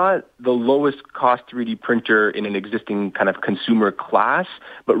not the lowest cost 3D printer in an existing kind of consumer class,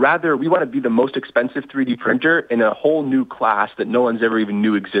 but rather we want to be the most expensive 3D printer in a whole new class that no one's ever even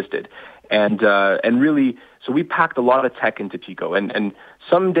knew existed. And really, so we packed a lot of tech into Tico, and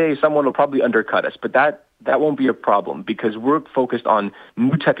someday someone will probably undercut us, but that won't be a problem because we're focused on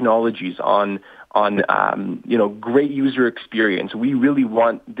new technologies, on great user experience. We really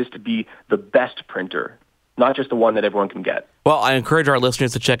want this to be the best printer, not just the one that everyone can get. Well, I encourage our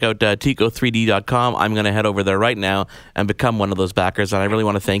listeners to check out Tico3D.com. I'm going to head over there right now and become one of those backers. And I really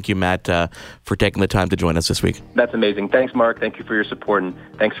want to thank you, Matt, for taking the time to join us this week. That's amazing. Thanks, Mark. Thank you for your support, and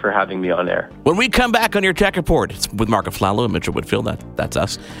thanks for having me on air. When we come back on Your Tech Report, it's with Mark Aflalo and Mitchell Whitfield. That's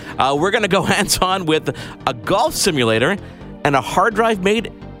us. We're going to go hands-on with a golf simulator and a hard drive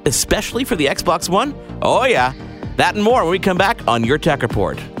made especially for the Xbox One. Oh, yeah. That and more when we come back on Your Tech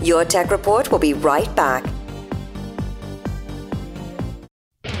Report. Your Tech Report will be right back.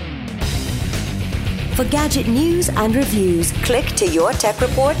 For gadget news and reviews, click to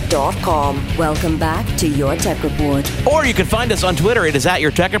YourTechReport.com. Welcome back to Your Tech Report. Or you can find us on Twitter. It is at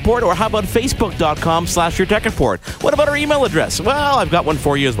Your Tech Report. Or how about Facebook.com/Your Tech Report? What about our email address? Well, I've got one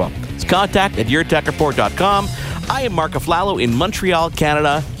for you as well. It's contact@YourTechReport.com. I am Mark Aflalo in Montreal,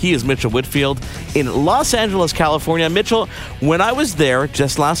 Canada. He is Mitchell Whitfield in Los Angeles, California. Mitchell, when I was there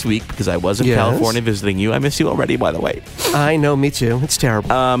just last week, because I was in California visiting you, I miss you already, by the way. I know, me too. It's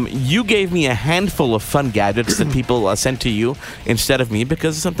terrible. You gave me a handful of fun gadgets that people sent to you instead of me,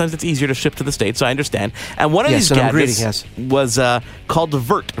 because sometimes it's easier to ship to the States, so I understand. And one of these gadgets was called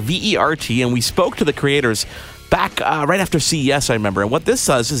VERT, V-E-R-T, and we spoke to the creators back right after CES, I remember. And what this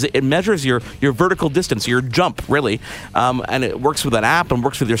does is it measures your vertical distance, your jump, really. And it works with an app and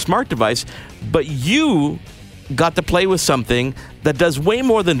works with your smart device. But you got to play with something that does way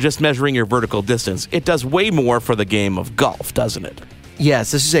more than just measuring your vertical distance. It does way more for the game of golf, doesn't it?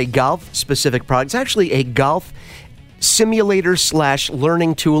 Yes, this is a golf-specific product. It's actually a golf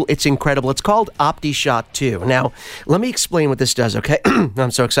simulator/learning tool. It's incredible. It's called Optishot 2. Now, let me explain what this does, okay?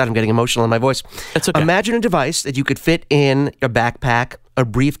 I'm so excited. I'm getting emotional in my voice. It's okay. Imagine a device that you could fit in a backpack, a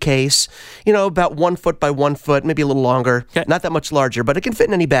briefcase, about 1 foot by 1 foot, maybe a little longer, not that much larger, but it can fit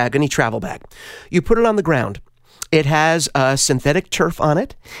in any bag, any travel bag. You put it on the ground. It has synthetic turf on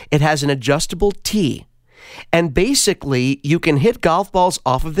it. It has an adjustable tee. And basically, you can hit golf balls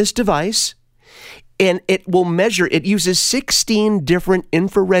off of this device, and it will measure. It uses 16 different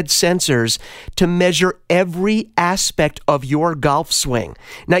infrared sensors to measure every aspect of your golf swing.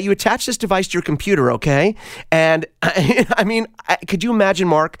 Now, you attach this device to your computer, okay? And I mean, could you imagine,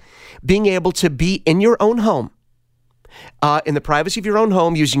 Mark, being able to be in your own home, in the privacy of your own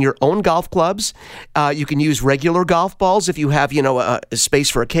home, using your own golf clubs? You can use regular golf balls if you have, a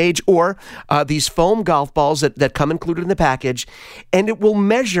space for a cage, or these foam golf balls that come included in the package, and it will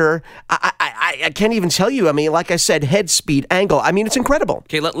measure. I can't even tell you. I mean, like I said, head speed, angle. I mean, it's incredible.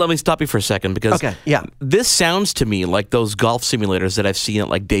 Okay, let me stop you for a second, because this sounds to me like those golf simulators that I've seen at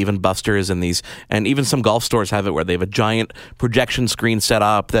like Dave & Buster's and even some golf stores have it, where they have a giant projection screen set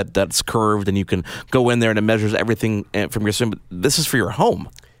up that's curved, and you can go in there and it measures everything from your swing. This is for your home.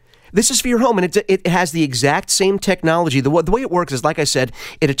 This is for your home, and it has the exact same technology. The way it works is, like I said,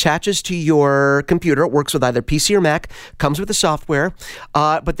 it attaches to your computer. It works with either PC or Mac, comes with the software,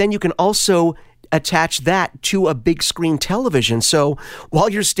 but then you can also attach that to a big screen television. So while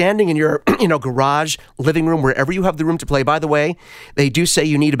you're standing in your garage, living room, wherever you have the room to play, by the way, they do say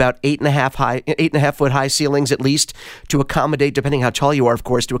you need about 8.5 foot high ceilings at least to accommodate, depending how tall you are, of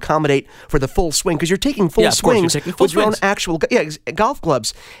course, to accommodate for the full swing, because you're taking full swings with your own actual golf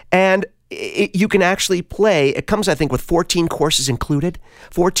clubs. And you can actually play. It comes, I think, with 14 courses included,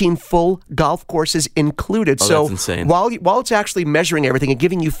 14 full golf courses included. Oh, so that's insane. While it's actually measuring everything and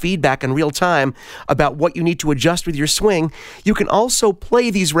giving you feedback in real time about what you need to adjust with your swing, you can also play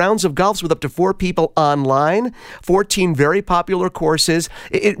these rounds of golfs with up to 4 people online, 14 very popular courses.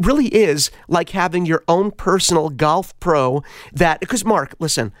 It really is like having your own personal golf pro because Mark,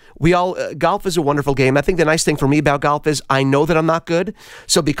 listen, golf is a wonderful game. I think the nice thing for me about golf is I know that I'm not good.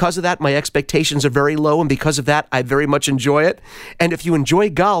 So because of that, my expectations are very low, and because of that, I very much enjoy it. And if you enjoy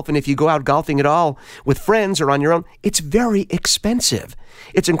golf, and if you go out golfing at all with friends or on your own, it's very expensive.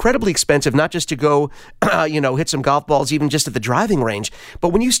 It's incredibly expensive, not just to go, hit some golf balls, even just at the driving range. But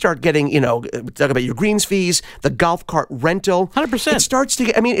when you start getting, talk about your greens fees, the golf cart rental, 100%. It starts to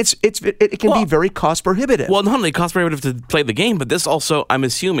get. I mean, it can be very cost prohibitive. Well, not only cost prohibitive to play the game, but this also, I'm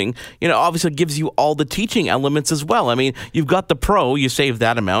assuming, obviously gives you all the teaching elements as well. I mean, you've got the pro, you save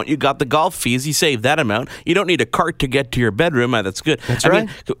that amount. You got the golf fees, you save that amount. You don't need a cart to get to your bedroom. That's good. That's right. I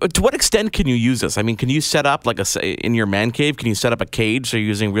mean, to what extent can you use this? I mean, can you set up in your man cave? Can you set up a cage? So you're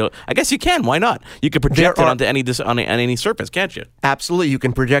using real. I guess you can. Why not? You could project it onto any surface, can't you? Absolutely. You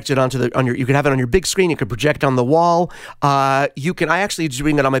can project it you can have it on your big screen. You could project on the wall. I actually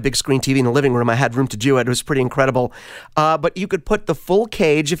doing it on my big screen TV in the living room. I had room to do it. It was pretty incredible. But you could put the full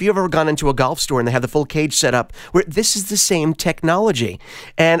cage. If you've ever gone into a golf store and they have the full cage set up, where this is the same technology.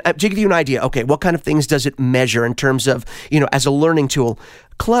 And to give you an idea, okay, what kind of things does it measure in terms of, as a learning tool?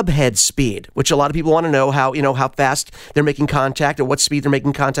 Club head speed, which a lot of people want to know how fast they're making contact or what speed they're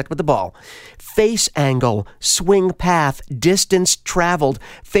making contact with the ball. Face angle, swing path, distance traveled,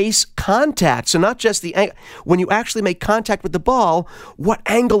 face contact. So not just when you actually make contact with the ball, what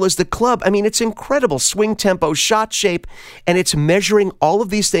angle is the club? I mean, it's incredible. Swing tempo, shot shape, and it's measuring all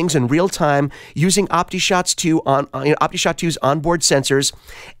of these things in real time using Optishot's Optishot 2's onboard sensors,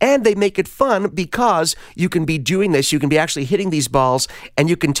 and they make it fun because you can be doing this. You can be actually hitting these balls,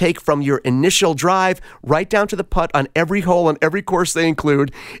 and you can take from your initial drive right down to the putt on every hole on every course they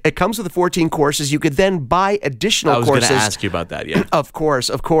include. It comes with the 14 courses. You could then buy additional courses. I was going to ask you about that, yeah. Of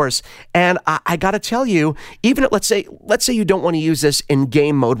course. And I got to tell you, even let's say you don't want to use this in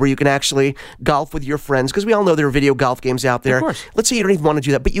game mode where you can actually golf with your friends, because we all know there are video golf games out there. Of course. Let's say you don't even want to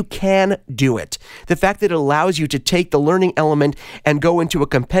do that, but you can do it. The fact that it allows you to take the learning element and go into a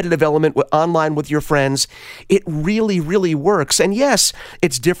competitive element online with your friends, it really, really works. And yes,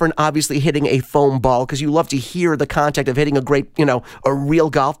 it's different, obviously, hitting a foam ball, because you love to hear the contact of hitting a real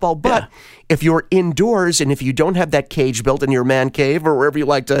golf ball. But if you're indoors and if you don't have that cage built in your man cave or wherever you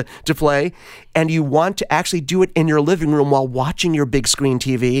like to play, and you want to actually do it in your living room while watching your big screen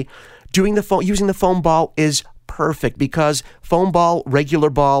TV, using the foam ball is perfect, because foam ball, regular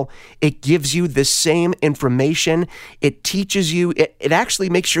ball, it gives you the same information. It teaches you. It actually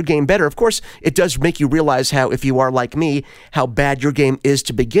makes your game better. Of course, it does make you realize how, if you are like me, how bad your game is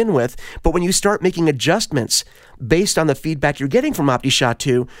to begin with. But when you start making adjustments based on the feedback you're getting from Optishot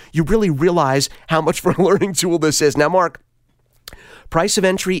 2, you really realize how much of a learning tool this is. Now, Mark, price of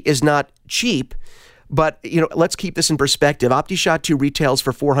entry is not cheap. But, let's keep this in perspective. Optishot 2 retails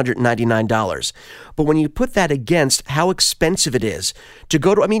for $499. But when you put that against how expensive it is to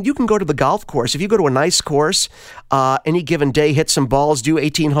go to, you can go to the golf course. If you go to a nice course, any given day, hit some balls, do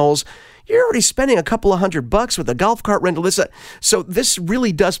 18 holes, you're already spending a couple of $100 with a golf cart rental. So this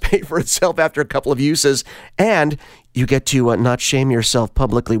really does pay for itself after a couple of uses. And you get to not shame yourself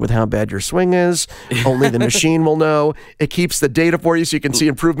publicly with how bad your swing is. Only the machine will know. It keeps the data for you so you can see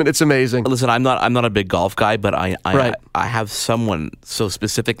improvement. It's amazing. Listen, I'm not a big golf guy, but I have someone so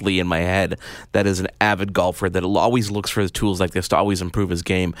specifically in my head that is an avid golfer that always looks for tools like this to always improve his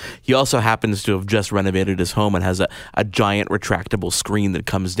game. He also happens to have just renovated his home and has a giant retractable screen that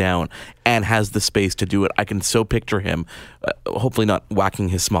comes down and has the space to do it. I can so picture him, hopefully not whacking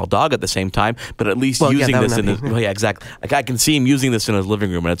his small dog at the same time, but at least using this in his... Exactly. Like, I can see him using this in his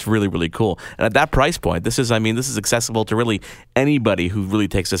living room, and it's really, really cool. And at that price point, this is accessible to really anybody who really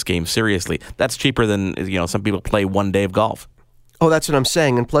takes this game seriously. That's cheaper than, some people play one day of golf. Oh, that's what I'm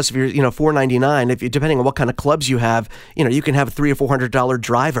saying. And plus, if you're, $499, depending on what kind of clubs you have, you can have a $300 or $400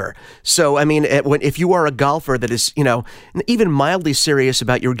 driver. So, if you are a golfer that is, even mildly serious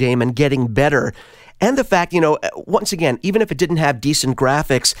about your game and getting better, and the fact, once again, even if it didn't have decent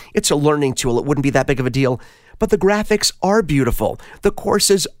graphics, it's a learning tool. It wouldn't be that big of a deal. But the graphics are beautiful. The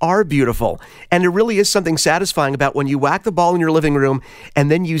courses are beautiful. And there really is something satisfying about when you whack the ball in your living room and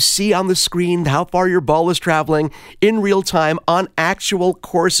then you see on the screen how far your ball is traveling in real time on actual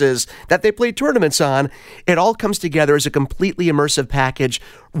courses that they play tournaments on. It all comes together as a completely immersive package.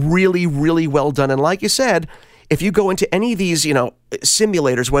 Really, really well done. And like you said, if you go into any of these,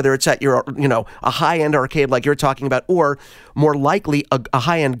 simulators, whether it's at your, a high-end arcade like you're talking about, or more likely a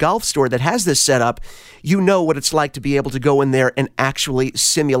high-end golf store that has this set up, you know what it's like to be able to go in there and actually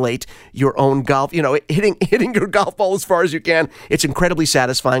simulate your own golf, hitting your golf ball as far as you can. It's incredibly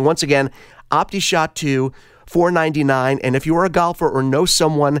satisfying. Once again, Optishot 2, $499, and if you're a golfer or know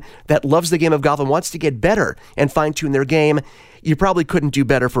someone that loves the game of golf and wants to get better and fine-tune their game, you probably couldn't do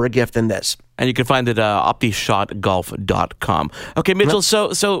better for a gift than this. And you can find it at optishotgolf.com. Okay, Mitchell,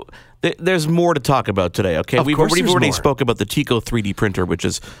 so There's more to talk about today, okay? Of course We've already more. spoke about the Tico 3D printer, which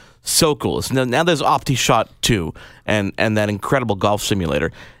is so cool. So now there's Optishot 2 and that incredible golf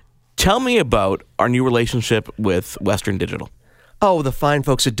simulator. Tell me about our new relationship with Western Digital. Oh, the fine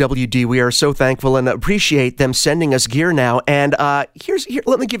folks at WD. We are so thankful and appreciate them sending us gear now. And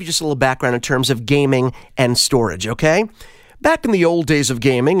let me give you just a little background in terms of gaming and storage, okay? Back in the old days of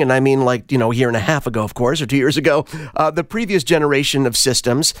gaming, and I mean like, a year and a half ago, of course, or 2 years ago, the previous generation of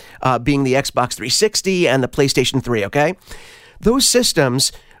systems, being the Xbox 360 and the PlayStation 3, okay? Those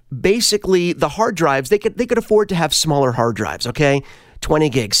systems, basically, the hard drives, they could afford to have smaller hard drives, okay? 20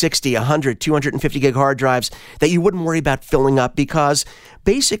 gig, 60, 100, 250 gig hard drives that you wouldn't worry about filling up because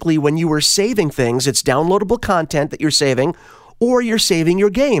basically when you were saving things, it's downloadable content that you're saving or you're saving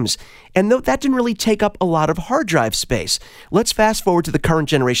your games. And that didn't really take up a lot of hard drive space. Let's fast forward to the current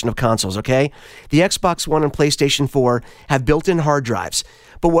generation of consoles, okay? The Xbox One and PlayStation 4 have built-in hard drives.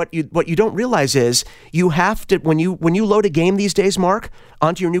 But what you don't realize is you have to, when you load a game these days, Mark,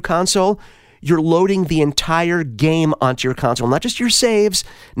 onto your new console, you're loading the entire game onto your console. Not just your saves,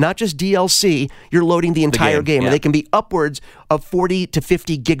 not just DLC, you're loading the entire game. Yeah. And they can be upwards of 40 to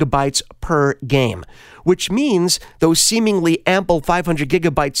 50 gigabytes per game, which means those seemingly ample 500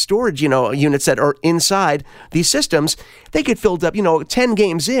 gigabyte storage, units that are inside these systems, they get filled up, 10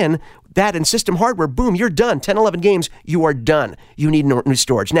 games in, that and system hardware, boom, you're done. 10, 11 games, you are done. You need new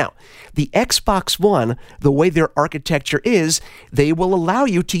storage. Now, the Xbox One, the way their architecture is, they will allow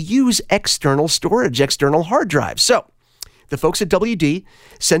you to use external storage, external hard drives. So, the folks at WD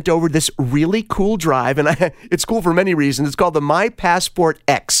sent over this really cool drive, and it's cool for many reasons. It's called the My Passport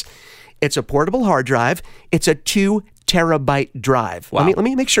X. It's a portable hard drive. It's a 2 terabyte drive. Wow. Let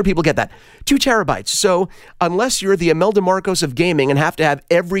me make sure people get that. 2 terabytes. So unless you're the Imelda Marcos of gaming and have to have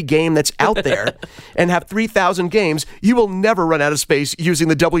every game that's out there and have 3,000 games, you will never run out of space using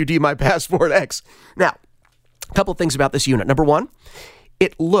the WD My Passport X. Now, a couple of things about this unit. Number one,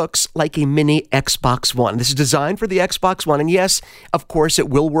 it looks like a mini Xbox One. This is designed for the Xbox One. And yes, of course, it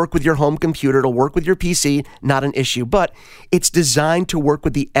will work with your home computer. It'll work with your PC. Not an issue. But it's designed to work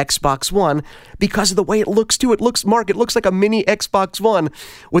with the Xbox One because of the way it looks, too. It looks like a mini Xbox One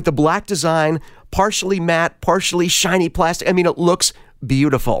with the black design, partially matte, partially shiny plastic. I mean, it looks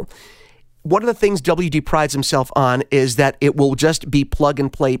beautiful. One of the things WD prides himself on is that it will just be plug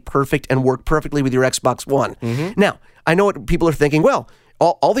and play perfect and work perfectly with your Xbox One. Mm-hmm. Now, I know what people are thinking, well,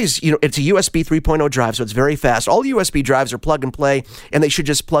 all these, it's a USB 3.0 drive, so it's very fast. All USB drives are plug and play, and they should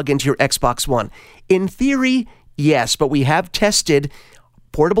just plug into your Xbox One. In theory, yes, but we have tested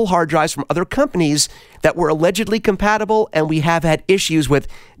portable hard drives from other companies that were allegedly compatible, and we have had issues with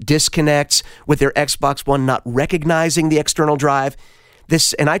disconnects, with their Xbox One not recognizing the external drive.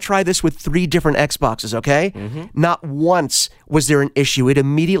 And I tried this with 3 different Xboxes, okay? Mm-hmm. Not once was there an issue. It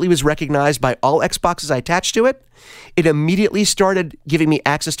immediately was recognized by all Xboxes I attached to it. It immediately started giving me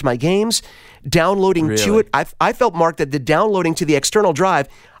access to my games. Downloading to it, I felt, Mark, that the downloading to the external drive,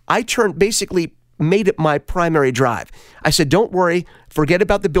 basically made it my primary drive. I said, don't worry, forget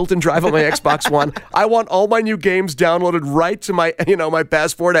about the built-in drive on my Xbox One. I want all my new games downloaded right to my, my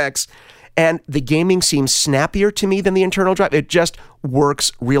Passport X. And the gaming seems snappier to me than the internal drive. It just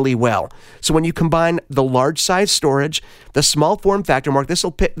works really well. So when you combine the large size storage, the small form factor, Mark, this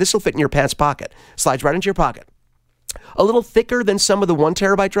will fit in your pants pocket. Slides right into your pocket. A little thicker than some of the 1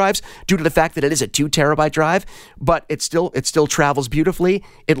 terabyte drives due to the fact that it is a 2 terabyte drive, but it still travels beautifully.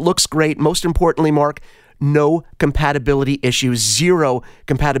 It looks great. Most importantly, Mark, no compatibility issues, 0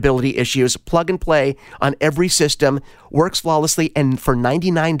 compatibility issues. Plug and play on every system, works flawlessly, and for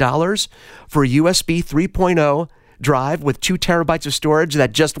 $99 for a USB 3.0 drive with 2 terabytes of storage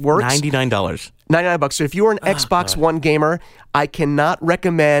that just works. $99. $99. So if you are an Xbox One gamer, I cannot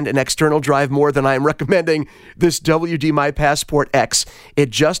recommend an external drive more than I am recommending this WD My Passport X.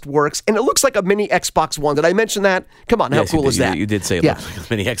 It just works, and it looks like a mini Xbox One. Did I mention that? Come on, how cool is that? You did say it looks like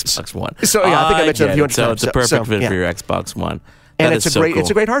a mini Xbox One. So yeah, I think I mentioned it a few hundred times. So it's a perfect fit for your Xbox One. And it's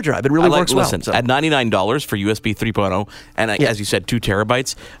a great hard drive. It really works well. Listen, at $99 for USB 3.0, and as you said, 2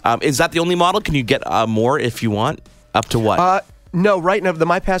 terabytes. Is that the only model? Can you get more if you want? Up to what? No, right now, the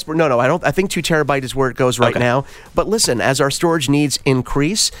My Passport, no, I think 2 terabyte is where it goes right now. But listen, as our storage needs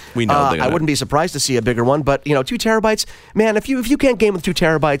increase, we know I wouldn't be surprised to see a bigger one. But, 2 terabytes, man, if you can't game with 2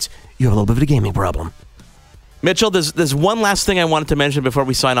 terabytes, you have a little bit of a gaming problem. Mitchell, there's one last thing I wanted to mention before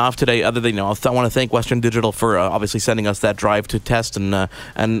we sign off today. Other than, I want to thank Western Digital for obviously sending us that drive to test and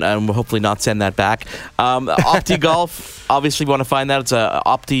hopefully not send that back. OptiGolf, obviously, you want to find that. It's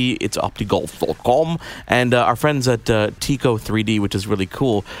optigolf.com, and our friends at Tico 3D, which is really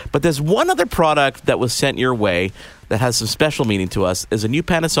cool. But there's one other product that was sent your way that has some special meaning to us. Is a new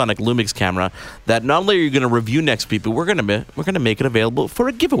Panasonic Lumix camera that not only are you going to review next week, but we're going to make it available for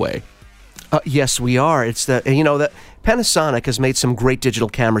a giveaway. Yes, we are. It's that Panasonic has made some great digital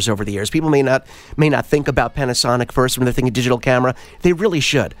cameras over the years. People may not think about Panasonic first when they're thinking digital camera. They really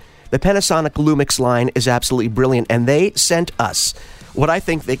should. The Panasonic Lumix line is absolutely brilliant, and they sent us what I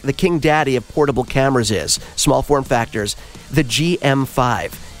think the king daddy of portable cameras is, small form factors, the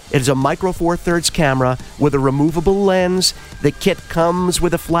GM5. It is a micro four thirds camera with a removable lens. The kit comes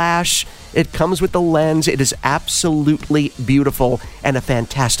with a flash. It comes with the lens. It is absolutely beautiful and a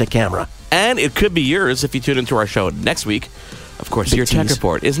fantastic camera. And it could be yours if you tune into our show next week. Of course, your Tech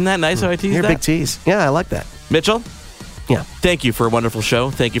Report. Isn't that nice how I teased that? Big tease. Yeah, I like that. Mitchell? Yeah. Thank you for a wonderful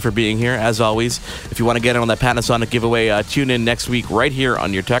show. Thank you for being here, as always. If you want to get in on that Panasonic giveaway, tune in next week right here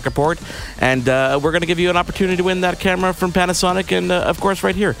on your Tech Report. And we're going to give you an opportunity to win that camera from Panasonic and, of course,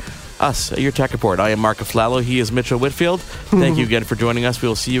 right here. Us, your Tech Report. I am Mark Aflalo. He is Mitchell Whitfield. Thank you again for joining us. We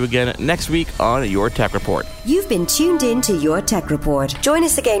will see you again next week on Your Tech Report. You've been tuned in to Your Tech Report. Join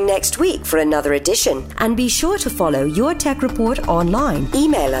us again next week for another edition. And be sure to follow Your Tech Report online.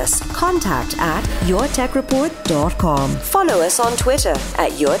 Email us, contact@yourtechreport.com. Follow us on Twitter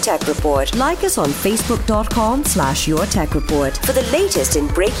 @YourTechReport. Like us on Facebook.com/YourTechReport for the latest in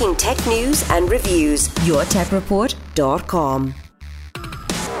breaking tech news and reviews. YourTechReport.com.